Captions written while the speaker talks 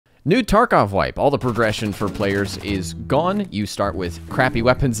New Tarkov wipe. All the progression for players is gone. You start with crappy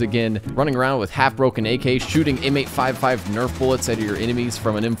weapons again, running around with half-broken AKs, shooting M855 Nerf bullets at your enemies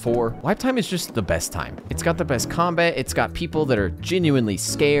from an M4. Wipe time is just the best time. It's got the best combat, it's got people that are genuinely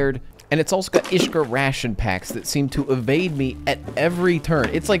scared, and it's also got Ishka ration packs that seem to evade me at every turn.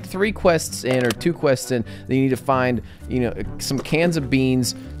 It's like 3 quests in, or 2 quests in, that you need to find, you know, some cans of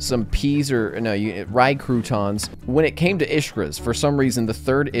beans, some peas, or no, rye croutons. When it came to Ishkras, for some reason, the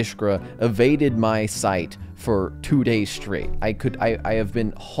 3rd Ishkra evaded my sight for 2 days straight. I have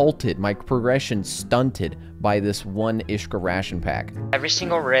been halted, my progression stunted by this 1 Ishka ration pack. Every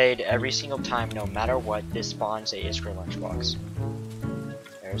single raid, every single time, no matter what, this spawns a Ishka lunchbox.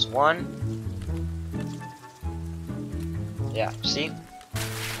 There's one. Yeah, see?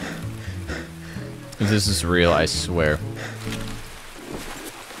 This is real, I swear.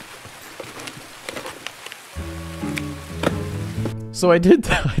 So I did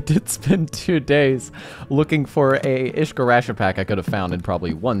spend 2 days looking for a Ishka ration pack I could have found in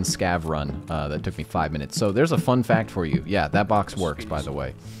probably 1 scav run that took me 5 minutes. So there's a fun fact for you. Yeah, that box works, by the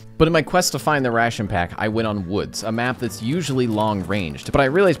way. But in my quest to find the ration pack, I went on Woods, a map that's usually long-ranged. But I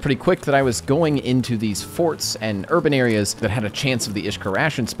realized pretty quick that I was going into these forts and urban areas that had a chance of the Ishka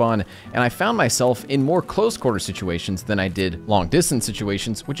ration spawn, and I found myself in more close-quarter situations than I did long-distance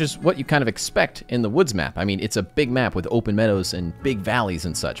situations, which is what you kind of expect in the Woods map. I mean, it's a big map with open meadows and big valleys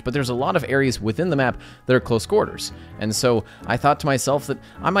and such, but there's a lot of areas within the map that are close quarters. And so I thought to myself that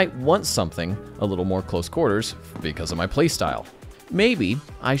I might want something a little more close quarters because of my playstyle. Maybe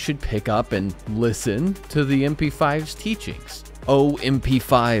I should pick up and listen to the MP5's teachings. Oh,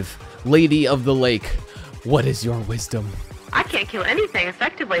 MP5, Lady of the Lake, what is your wisdom? I can't kill anything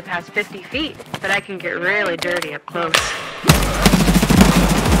effectively past 50 feet, but I can get really dirty up close.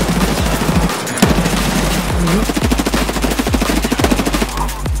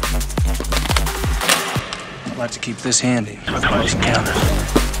 I'd like to keep this handy for close encounters.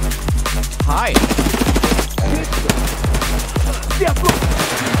 Hi.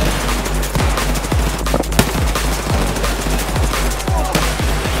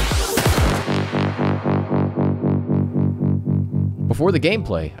 Before the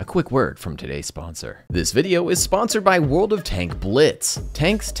gameplay, a quick word from today's sponsor. This video is sponsored by World of Tank Blitz.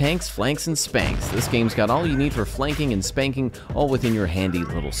 Tanks, flanks, and spanks. This game's got all you need for flanking and spanking, all within your handy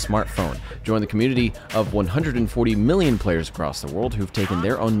little smartphone. Join the community of 140 million players across the world who've taken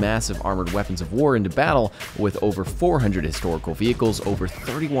their own massive armored weapons of war into battle with over 400 historical vehicles, over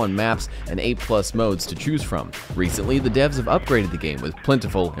 31 maps, and 8+ modes to choose from. Recently, the devs have upgraded the game with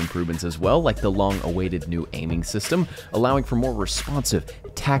plentiful improvements as well, like the long-awaited new aiming system, allowing for more responsive,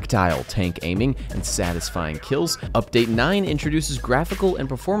 tactile tank aiming and satisfying kills. Update 9 introduces graphical and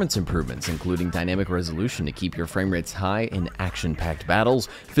performance improvements, including dynamic resolution to keep your frame rates high in action-packed battles.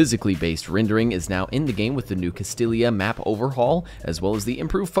 Physically based rendering is now in the game with the new Castilia map overhaul, as well as the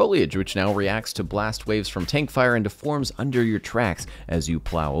improved foliage, which now reacts to blast waves from tank fire and deforms under your tracks as you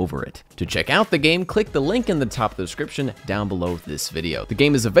plow over it. To check out the game, click the link in the top of the description down below this video. The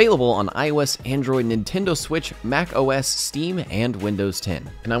game is available on iOS, Android, Nintendo Switch, Mac OS, Steam, and Windows 10.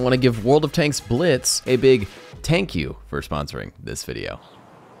 And I want to give World of Tanks Blitz a big thank you for sponsoring this video.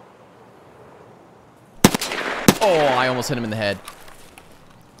 Oh, I almost hit him in the head.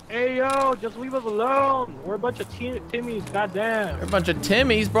 Hey yo, just leave us alone. We're a bunch of Timmies, goddamn. You're a bunch of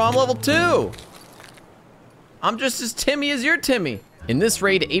Timmies, bro. I'm level 2. I'm just as Timmy as your Timmy. In this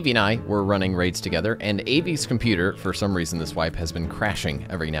raid, Avi and I were running raids together, and Avi's computer, for some reason this wipe, has been crashing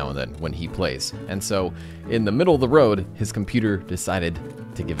every now and then when he plays. And so, in the middle of the road, his computer decided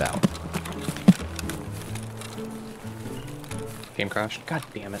to give out. Game crashed. God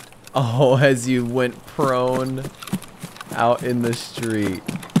damn it. Oh, as you went prone out in the street.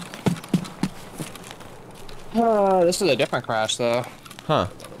 This is a different crash, though. Huh.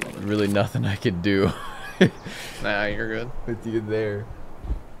 Really nothing I could do. Nah, you're good. With you there.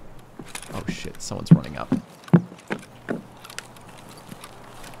 Oh shit, someone's running up.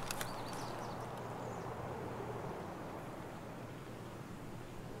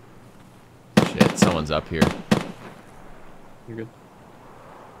 Shit, someone's up here. You're good.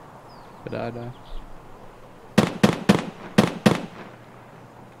 But I die.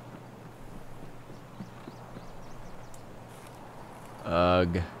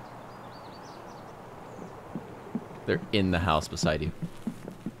 Ugh. They're in the house beside you.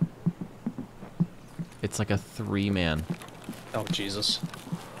 It's like a 3-man. Oh, Jesus.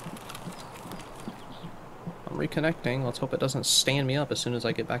 I'm reconnecting. Let's hope it doesn't stand me up as soon as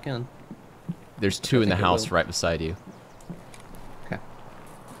I get back in. There's 2 in the house right beside you. Okay.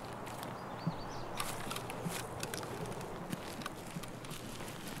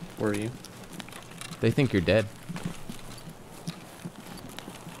 were you? They think you're dead.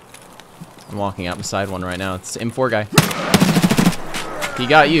 I'm walking out beside one right now. It's the M4 guy. He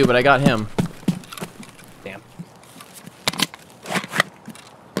got you, but I got him. Damn.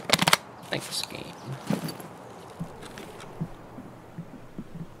 Thanks, game.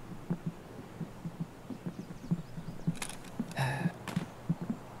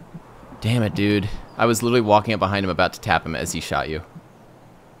 Damn it, dude. I was literally walking up behind him about to tap him as he shot you.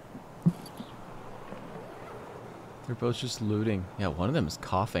 They're both just looting. Yeah, one of them is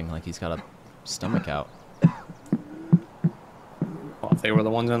coughing like he's got a stomach out. Well, if they were the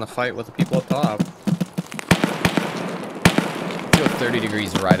ones in the fight with the people up top. Let's go 30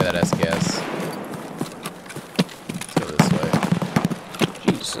 degrees right of that SKS. Let's go this way.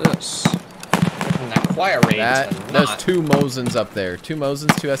 Jesus. And that quiet rate There's 2 Mosins up there. 2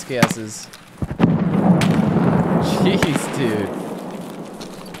 Mosins, 2 SKSs. Jeez, dude.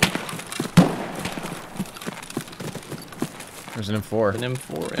 There's an M4. An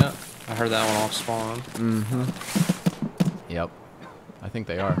M4, yeah. I heard that one off spawn. Mm-hmm. Yep. I think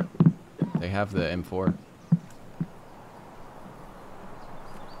they are. They have the M4.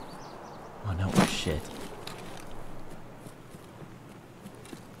 Oh no, shit.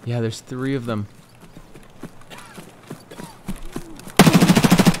 Yeah, there's 3 of them.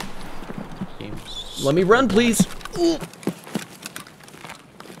 Let me run, please. Ooh.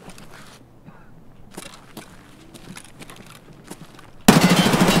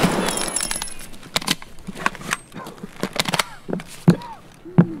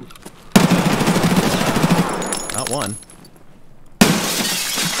 Not one.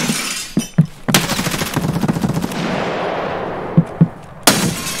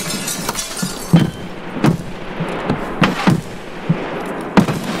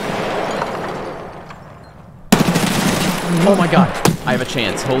 Oh my god, I have a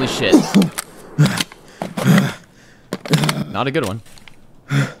chance. Holy shit. Not a good one.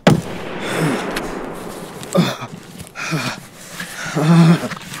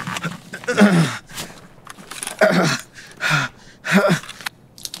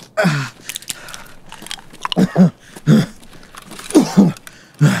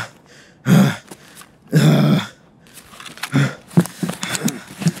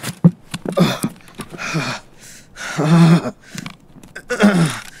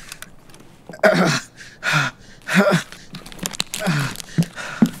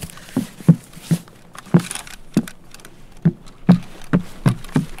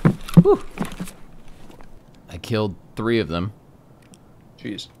 Whew. I killed 3 of them.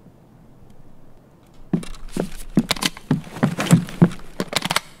 Jeez.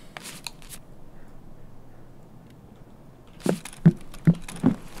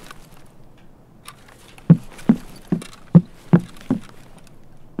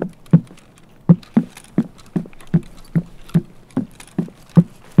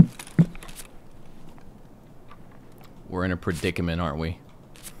 We're in a predicament, aren't we?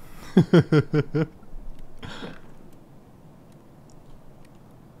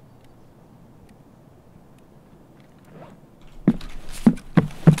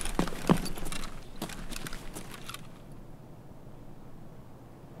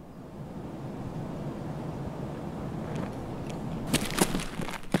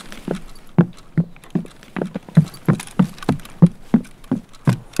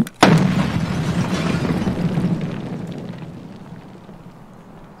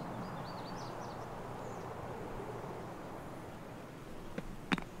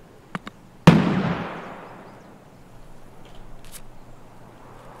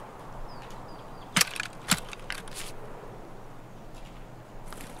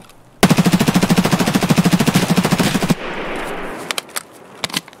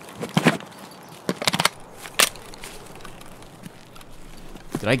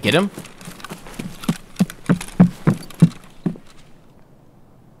 Did I get him?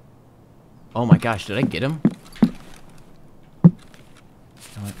 Oh my gosh, did I get him?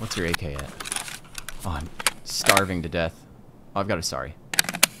 What's your AK at? Oh, I'm starving to death. Oh, I've got a sorry.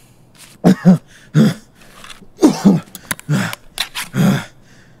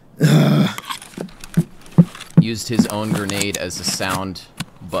 Used his own grenade as a sound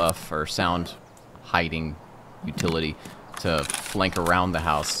buff or sound hiding utility to flank around the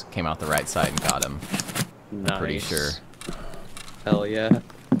house. Came out the right side and got him. Nice. I'm pretty sure. Hell yeah.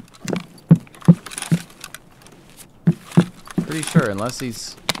 Pretty sure, unless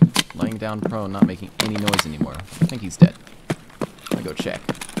he's laying down prone, not making any noise anymore. I think he's dead. I'm gonna go check.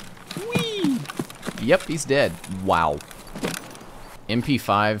 Whee! Yep, he's dead. Wow.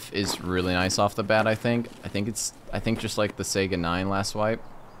 MP5 is really nice off the bat, I think. I think just like the Sega 9 last wipe.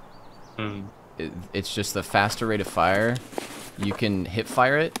 It's just the faster rate of fire. You can hip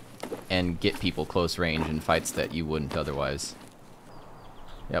fire it and get people close range in fights that you wouldn't otherwise.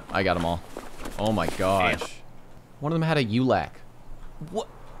 Yep, I got them all. Oh my gosh. Damn. One of them had a ULAC. What?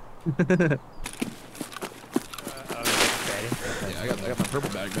 Yeah, I got my purple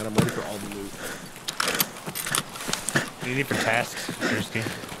bag, man. I'm ready for all the loot. What do you need for tasks, Drewski?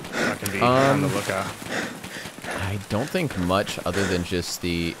 I can be on the lookout. I don't think much other than just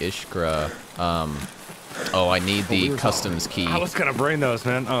the Ishkra. Oh, I need the customs key. I was gonna bring those,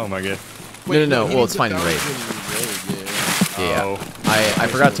 man. Oh my god. Wait, no. Well, it's fine in raid. Yeah. I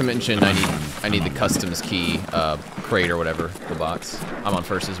forgot to mention I need the customs key crate or whatever, the box. I'm on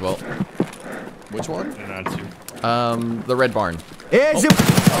first as well. Which one? And on two. The red barn. Got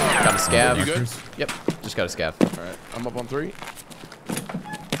a scav. You good? Yep, just got a scav. All right, I'm up on 3.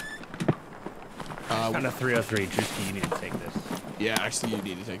 On a 303, Drewski, you need to take this. Yeah, actually, you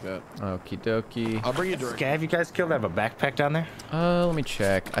need to take that. Okie dokie. I'll bring you direct. Scav, you guys killed? I have a backpack down there. Let me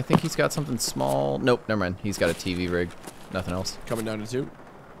check. I think he's got something small. Nope, never mind. He's got a TV rig. Nothing else. Coming down to 2.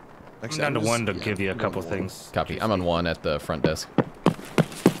 I'm down to 1 to give you a couple things. Copy. I'm on 1 at the front desk.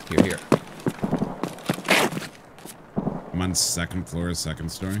 Here. I'm on 2nd floor, 2nd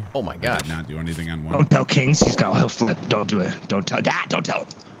story. Oh my gosh. I did not do anything on 1. Don't tell Kings. He's got a he'll flip. Don't do it. Don't tell. Don't tell him.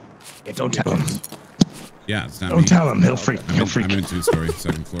 Yeah, don't tell him. Yeah, it's not Don't me. tell him. He'll freak. I'm in 2 story,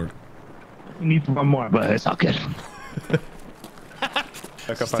 2nd floor. We need 1 more, but it's all good.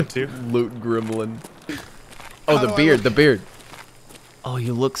 Back up on 2. Loot gremlin. Oh, the beard. Oh,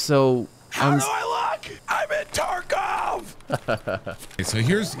 you look so... How do I look? I'm in Tarkov! Okay, so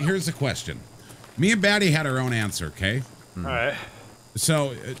here's the question. Me and Batty had our own answer, okay? All right.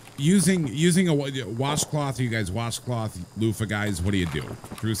 So, using a washcloth, you guys washcloth, loofah guys, what do you do?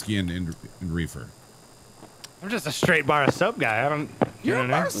 Drewski and Reefer. I'm just a straight bar of soap guy. I don't. You're a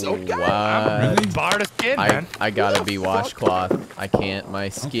bar of soap guy? What? Really? Bar to skin, man. I gotta be washcloth. I can't. My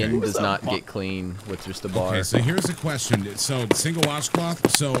skin does not get clean with just a bar. Okay, so here's the question. So, single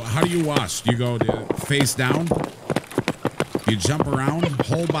washcloth. So, how do you wash? Do you go face down? You jump around,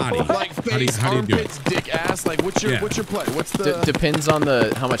 whole body. Like face, how do you do armpits, it? dick, ass. Like, what's your play? What's the... Depends on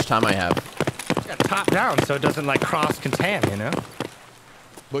how much time I have. Yeah, top down, so it doesn't like cross contam, you know.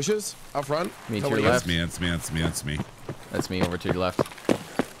 Bushes out front. Me to your left. That's me. That's me over to your left.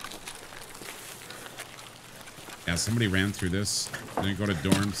 Yeah, somebody ran through this. Didn't go to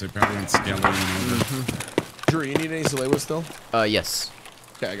dorms. They probably went scaling over. Drew, you need any Salewa still? Yes.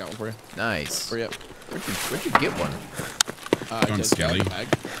 Okay, I got one for you. Nice. Hurry up. Where'd you get one? Going skelly.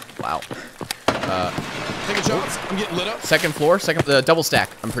 Wow. Taking shots. I'm getting lit up. 2nd floor. Double stack.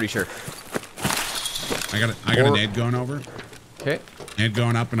 I'm pretty sure. I got a nade going over. Okay. Nade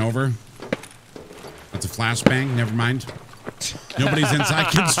going up and over. That's a flashbang. Never mind. Nobody's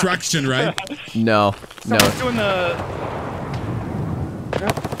inside construction, right? No. Someone's doing the.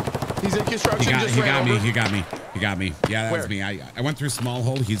 He's in construction. He got me. Yeah, that was me. I went through small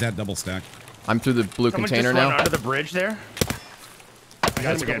hole. He's at double stack. I'm through the blue container now. Under the bridge there. You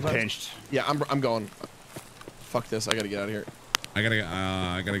guys are getting pinched. Yeah, I'm going. Fuck this. I gotta get out of here. I got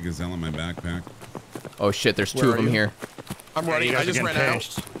a gazelle in my backpack. Oh shit, there's 2 of them here. I'm running. I just ran out.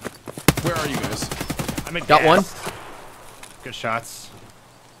 Where are you guys? I'm in Got one. Good shots.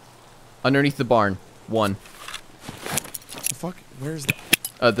 Underneath the barn. 1. The fuck? Where's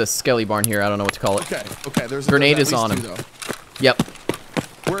the skelly barn here. I don't know what to call it. Okay. There's grenade is on him. Yep.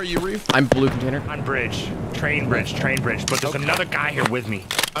 Where are you, Reef? I'm blue container. On bridge. Train bridge. But there's another guy here with me.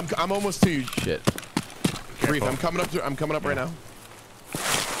 I'm almost to you. Shit. Reef, I'm coming up right now.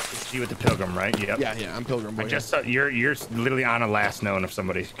 It's you with the pilgrim, right? Yep. Yeah, I'm pilgrim boy. I just saw, you're literally on a last known of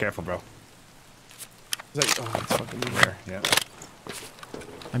somebody. Careful, bro. It's fucking there. Yeah.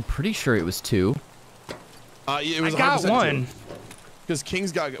 I'm pretty sure it was 2. It was I got 1. Because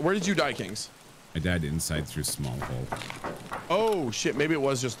Kings got. Where did you die, Kings? I died inside through small hole. Oh shit! Maybe it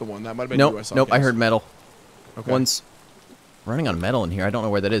was just the one. That might have been you. I saw, Nope. I Kings. heard metal. Okay. One's running on metal in here. I don't know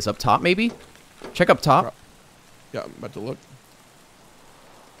where that is. Up top, maybe. Check up top. Yeah, I'm about to look.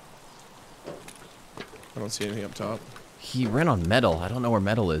 I don't see anything up top. He ran on metal. I don't know where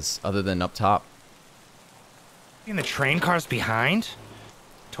metal is, other than up top. In the train cars behind,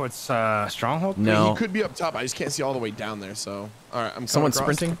 towards Stronghold. No. He could be up top. I just can't see all the way down there. So, all right, I'm. Someone's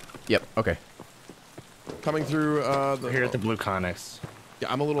across. sprinting. Yep. Okay. Coming through. We're here at the Blue Connex.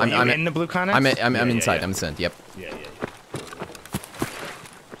 Yeah, I'm a little. I'm in the Blue Connex. I'm inside. Yeah. I'm sent. Yep. Yeah.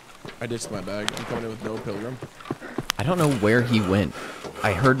 I ditched my bag. I'm coming in with no pilgrim. I don't know where he went.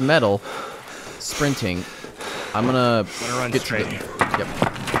 I heard metal sprinting. I'm gonna run get straight. Yep.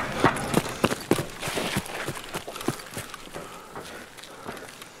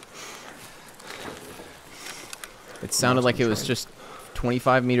 It sounded like it was just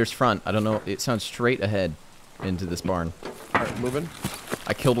 25 meters front. I don't know. It sounds straight ahead into this barn. All right, moving.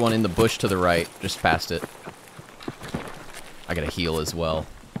 I killed one in the bush to the right, just past it. I gotta heal as well.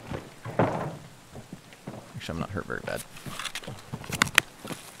 Actually, I'm not hurt very bad.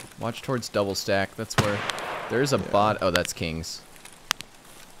 Watch towards double stack. That's where there's a bot. Oh, that's Kings.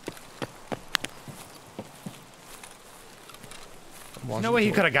 No way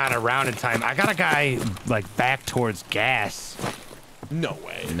he could have gotten around in time. I got a guy like back towards gas. No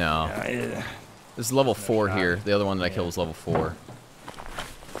way. No. This is level 4 here. The other one that I killed was level 4.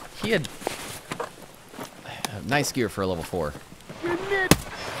 He had nice gear for a level 4.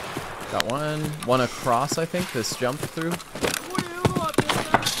 Got one across, I think. This jump through.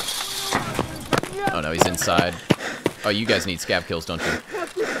 Oh no, he's inside. Oh, you guys need scab kills, don't you?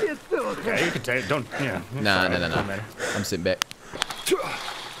 Yeah, you can take. Don't. Yeah. Nah. I'm sitting back.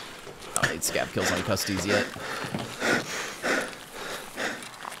 I don't need scab kills on custies yet.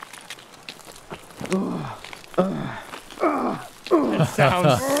 It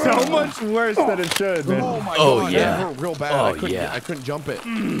sounds so much worse than it should, man. Oh my Oh, god, yeah. that hurt real bad. Oh, I couldn't jump it.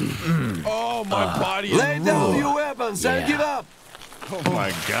 Oh, my body is Lay down raw. your weapons and give up. Oh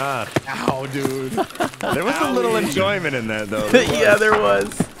my god. Ow, dude. There was a little enjoyment in that, though. Yeah, there was.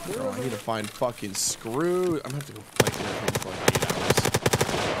 Bro, I need to find fucking screw. I'm gonna have to go fight there for like 8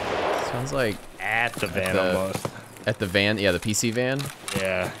 hours. Sounds like At the van almost. at the van. Yeah, the PC van.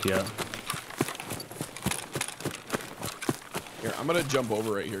 Yeah. Here, I'm gonna jump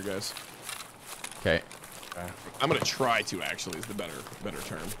over right here, guys. Okay. I'm gonna try to, actually, is the better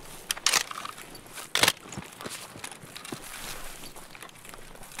term.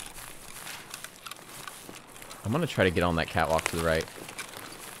 I'm gonna try to get on that catwalk to the right.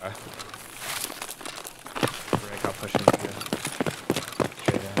 Rick, I'll push him here.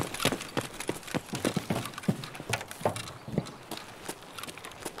 Straight down.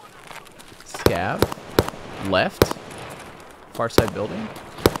 Scab. Left. Far side building.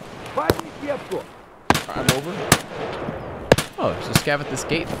 I'm over. Oh, there's a scab at this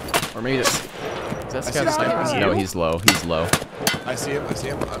gate. Or maybe that's... Is that scab sniper? No, he's low. He's low. I see him.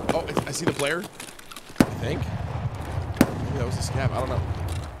 Oh, I see the player. I think. Maybe that was a scab. I don't know.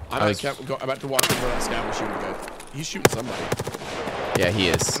 I'm about to walk over that scab and shoot a guy. He's shooting somebody. Yeah, he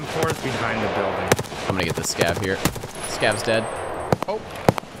is. I'm forced behind the building. I'm gonna get the scab here. Scab's dead. Oh,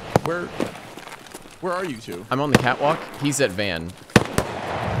 where are you two? I'm on the catwalk. He's at van.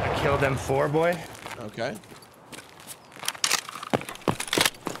 I killed M4 boy. Okay.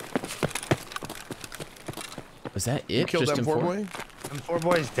 Was that it? You killed Just M4 boy? M4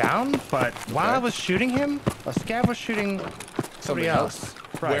 boy's down, but while I was shooting him, a scab was shooting somebody else.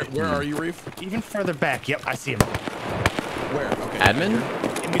 Right. Where are you, Reef? Even further back. Yep, I see him. Where? Okay. Admin?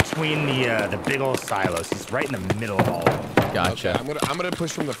 In between the big old silos. He's right in the middle of all of them. Gotcha. Okay, I'm gonna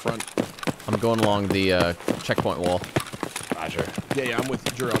push from the front. I'm going along the checkpoint wall. Roger. Yeah, I'm with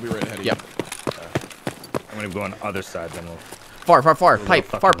Drew. I'll be right ahead of you. Yep. I'm gonna go on the other side, then we'll... Far. Pipe.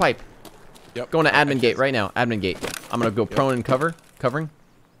 Far pipe. Yep. Going to admin gate right now. Admin gate. I'm gonna go prone and covering.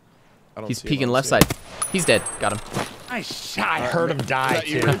 I don't He's see him, peeking I don't left see him. side. He's dead. Got him. Nice shot. I heard him die, Is that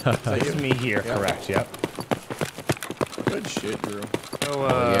you? too. Is that It's you? me here, Yeah. correct, yep. Good shit, Drew. So,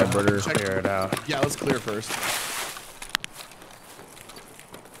 yeah, brother. clear it out. Yeah, let's clear first.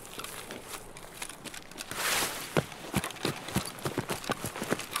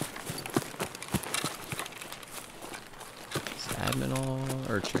 Is admin all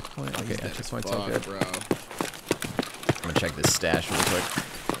or checkpoint? Okay, yeah, checkpoint's all good. Bro. I'm gonna check this stash real quick.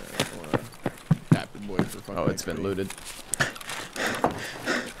 Captain boy for fucking Oh, it's been XP. looted.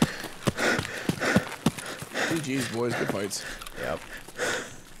 GG's, boys. Good fights. Yep.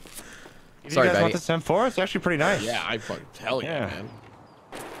 If Sorry, you guys want Batty. this M4? It's actually pretty nice. Yeah, I fucking hell yeah, Yeah. man.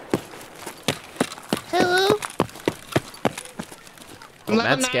 Oh,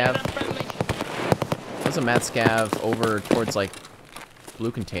 Mad Scav. There's a Mad Scav over towards like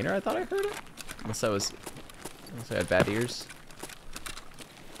blue container. I thought I heard it. Unless I had bad ears.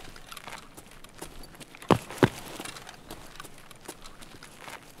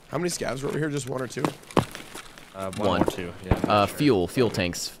 How many scavs were over here? Just one or two? One or two. Yeah, I'm not sure. Fuel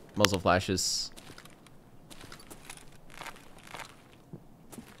tanks, muzzle flashes.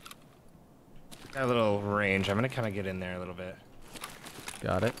 Got a little range. I'm gonna kind of get in there a little bit.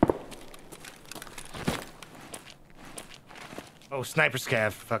 Got it. Oh, sniper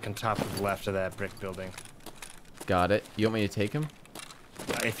scav, fucking top of the left of that brick building. Got it. You want me to take him?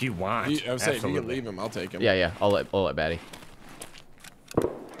 If you want. I was saying, if you can absolutely. leave him, I'll take him. Yeah. I'll let Batty.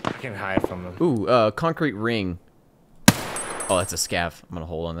 I can hide from them. Ooh, concrete ring. Oh, that's a scav. I'm gonna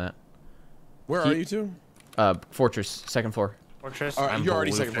hold on that. Where are you two? Fortress, second floor. Fortress. You're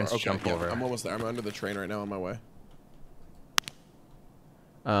already second floor. Okay, Jump over. I'm almost there. I'm under the train right now on my way.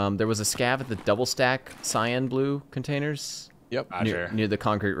 There was a scav at the double stack cyan blue containers. Yep. Near the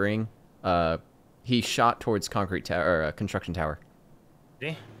concrete ring. He shot towards concrete tower, or construction tower.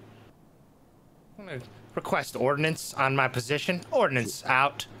 I'm gonna request ordnance on my position. Ordnance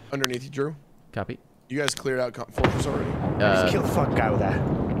out. Underneath you, Drew. Copy. You guys cleared out Fortress already? Just kill the fuck guy with that.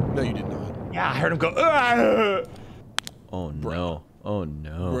 No, you did not. Yeah, I heard him go. "Ugh!" Oh no. Oh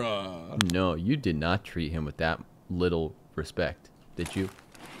no. Bruh. No, you did not treat him with that little respect, did you?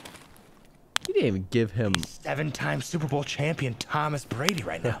 You didn't even give him 7-time Super Bowl champion Thomas Brady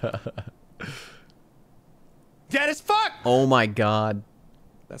right now. Dead as fuck. Oh my god.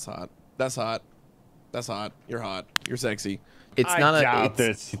 That's hot. That's hot. That's hot. You're hot. You're sexy. It's not a. Doubt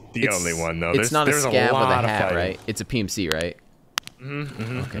that's the only one though. It's not a there's scav with a lot of hat, fighting. right? It's a PMC, right?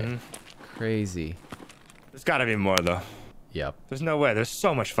 Okay. Crazy. There's gotta be more though. Yep. There's no way. There's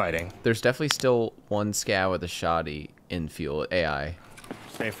so much fighting. There's definitely still one scav with a shoddy in fuel AI.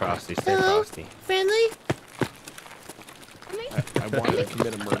 Stay frosty. Stay frosty. Friendly? I wanted to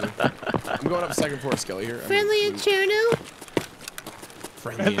commit a murder. I'm going up second floor, Skelly here. Friendly and Cherno?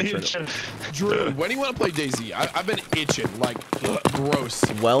 Friendly and Cherno. Drew, when do you want to play DayZ? I've been itching, like, gross.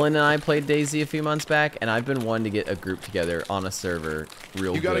 Wellen and I played DayZ a few months back, and I've been wanting to get a group together on a server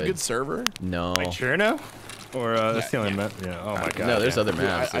real good. You got a good server? No. Wait, Cherno? Or that's the only map? Yeah. Oh my god. No, there's other Dude,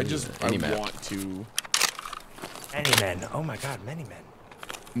 maps. I map. want to. Many men. Oh my god, many men.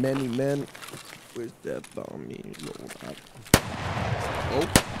 Many men. Where's that on me? Oh, you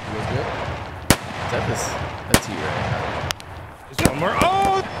guys good? Is that this? That's you, right? There's one more.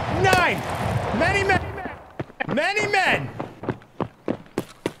 Oh, 9! Many men! Many men!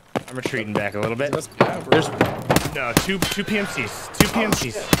 I'm retreating back a little bit. There's No, two PMCs. Two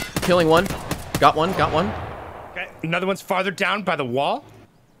PMCs. Killing one. Got one. Got one. Okay, another one's farther down by the wall.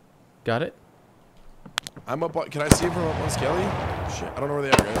 Got it. I'm up on, can I see him from up on Skelly? Shit, I don't know where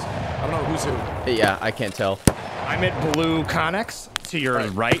they are, guys. I don't know who's who. Yeah, I can't tell. I'm at blue Connex. To your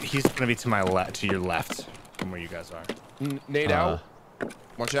right. He's gonna be to my left, to your left, from where you guys are. Nade out.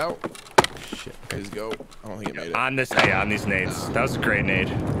 Watch out. Shit. Please go. I don't think it made it. On this, yeah, on these nades. That was a great nade.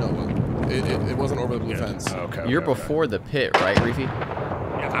 No, it wasn't over the blue fence. Okay. You're before the pit, right, Reefy?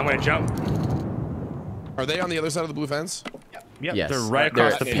 Yeah, I'm gonna jump. Are they on the other side of the blue fence? Yep, Yes. they're right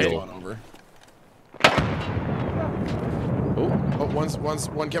across the pit. Over. Oh,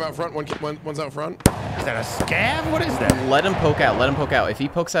 one came out front. One's out front. Is that a scav? What is that? let him poke out. Let him poke out. If he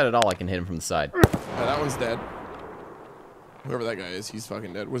pokes out at all, I can hit him from the side. That one's dead. Whoever that guy is, he's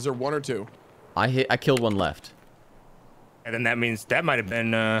fucking dead. Was there one or two? I killed one left. And then that means that might have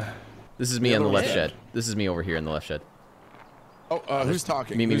been. This is me on the left shed. This is me over here in the left shed. Oh, who's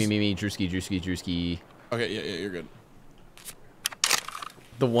talking? Me, Drewski. Okay, yeah, you're good.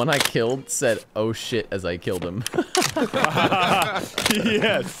 The one I killed said, "Oh shit," as I killed him.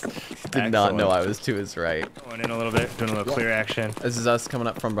 Yes. Did not know I was to his right. Going in a little bit, doing a little clear action. This is us coming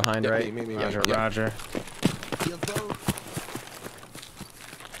up from behind, right? Me, Roger, yeah. Roger.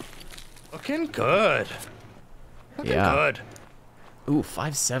 Looking good. Looking good. Ooh,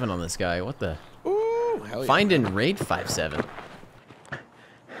 5.7 on this guy. What the? Ooh, hell yeah. Find and raid 5.7.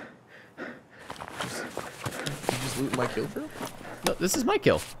 You just looting my kill for him? No, this is my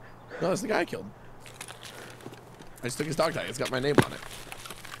kill. No, that's the guy I killed. I just took his dog tag. It's got my name on it.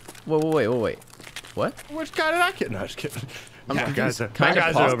 Wait. What? Which guy did I kill? No, just kidding. My guys are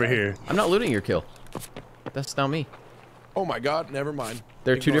Kinda over here. I'm not looting your kill. That's not me. Oh my god, never mind.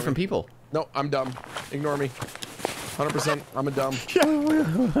 They're two different people. No, I'm dumb. Ignore me. 100%, I'm a dumb.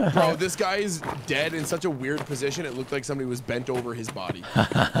 Bro, this guy is dead in such a weird position. It looked like somebody was bent over his body.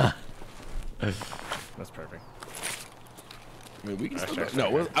 That's perfect. I mean, we can still go.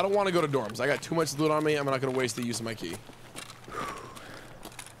 No, I don't want to go to dorms. I got too much loot on me. I'm not going to waste the use of my key.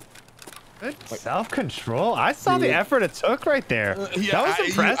 Self-control. I saw the effort it took right there. Yeah, that was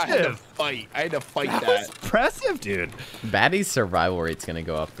impressive. I had to fight that. Was impressive, dude. Batty's survival rate's gonna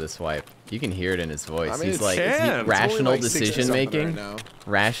go up this wipe. You can hear it in his voice. I mean, He's like, rational like decision making,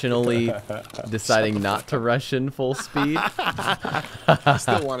 rationally deciding not to rush in full speed. I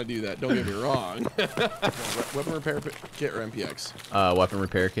still want to do that. Don't get me wrong. Weapon repair kit or MPX? Weapon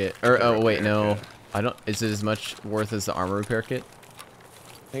repair kit. Or oh wait, no. I don't. Is it as much worth as the armor repair kit?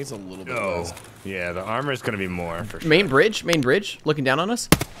 I think it's a little bit less. Yeah, the armor is gonna be more for sure. Main bridge, looking down on us.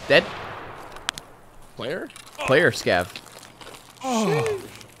 Dead. Player scav. Oh,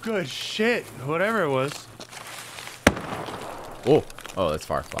 good shit. Whatever it was. Oh, that's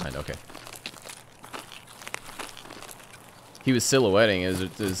far behind. Okay. He was silhouetting.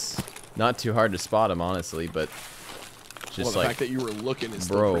 Is Not too hard to spot him, honestly, but just well, the like fact that you were looking is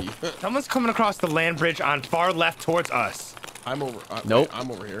bro. still pretty. Someone's coming across the land bridge on far left towards us. I'm over. Nope. Wait,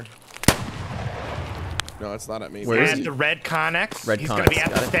 I'm over here. No, it's not at me. Where is At he? the red Connex. Red He's Connex, gonna be at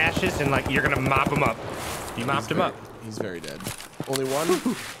got the it. stashes and like you're gonna mop him up. You mopped him up. He's very dead. Only one.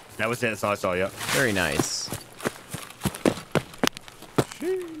 That was it. That's all I saw. Yep. Very nice.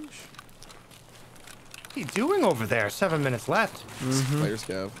 Sheesh. What are you doing over there? 7 minutes left. Player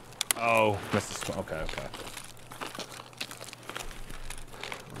scav. Oh, okay.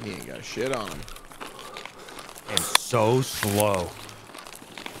 He ain't got shit on him. And so slow.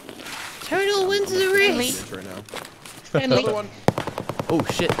 Turtle wins the race. Right now. Friendly. Another one. Oh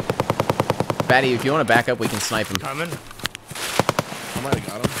shit. Batty, if you want to back up, we can snipe him. Coming. I might have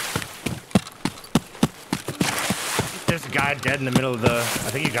got him. There's a guy dead in the middle of the.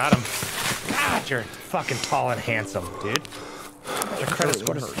 I think you got him. God, you're fucking tall and handsome, dude. Your credit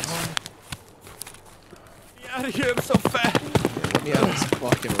score is. Get out of here! I'm so fat. Let me out of this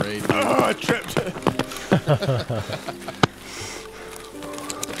fucking raid. Dude. Oh, I tripped.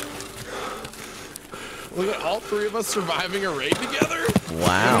 Look at all three of us surviving a raid together.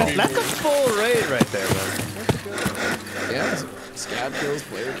 Wow. That's a full raid right there, man. Yeah, scab kills,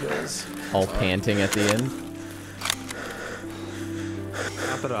 player kills. All panting at the end.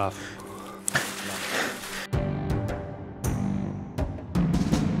 Top it off.